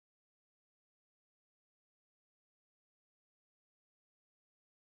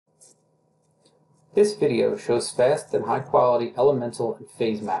This video shows fast and high-quality elemental and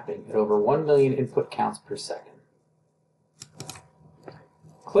phase mapping at over 1 million input counts per second.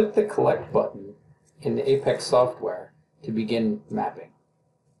 Click the Collect button in the APEX software to begin mapping.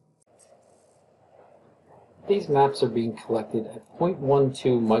 These maps are being collected at 0.12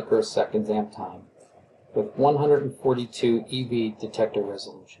 microseconds amp time with 142 EV detector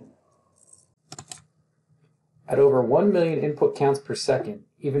resolution. At over 1 million input counts per second,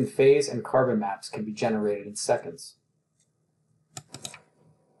 even phase and carbon maps can be generated in seconds.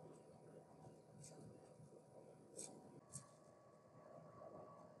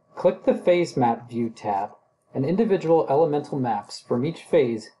 Click the Phase Map View tab, and individual elemental maps from each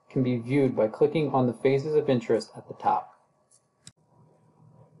phase can be viewed by clicking on the phases of interest at the top.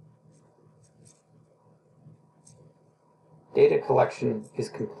 Data collection is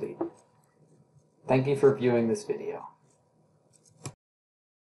complete. Thank you for viewing this video.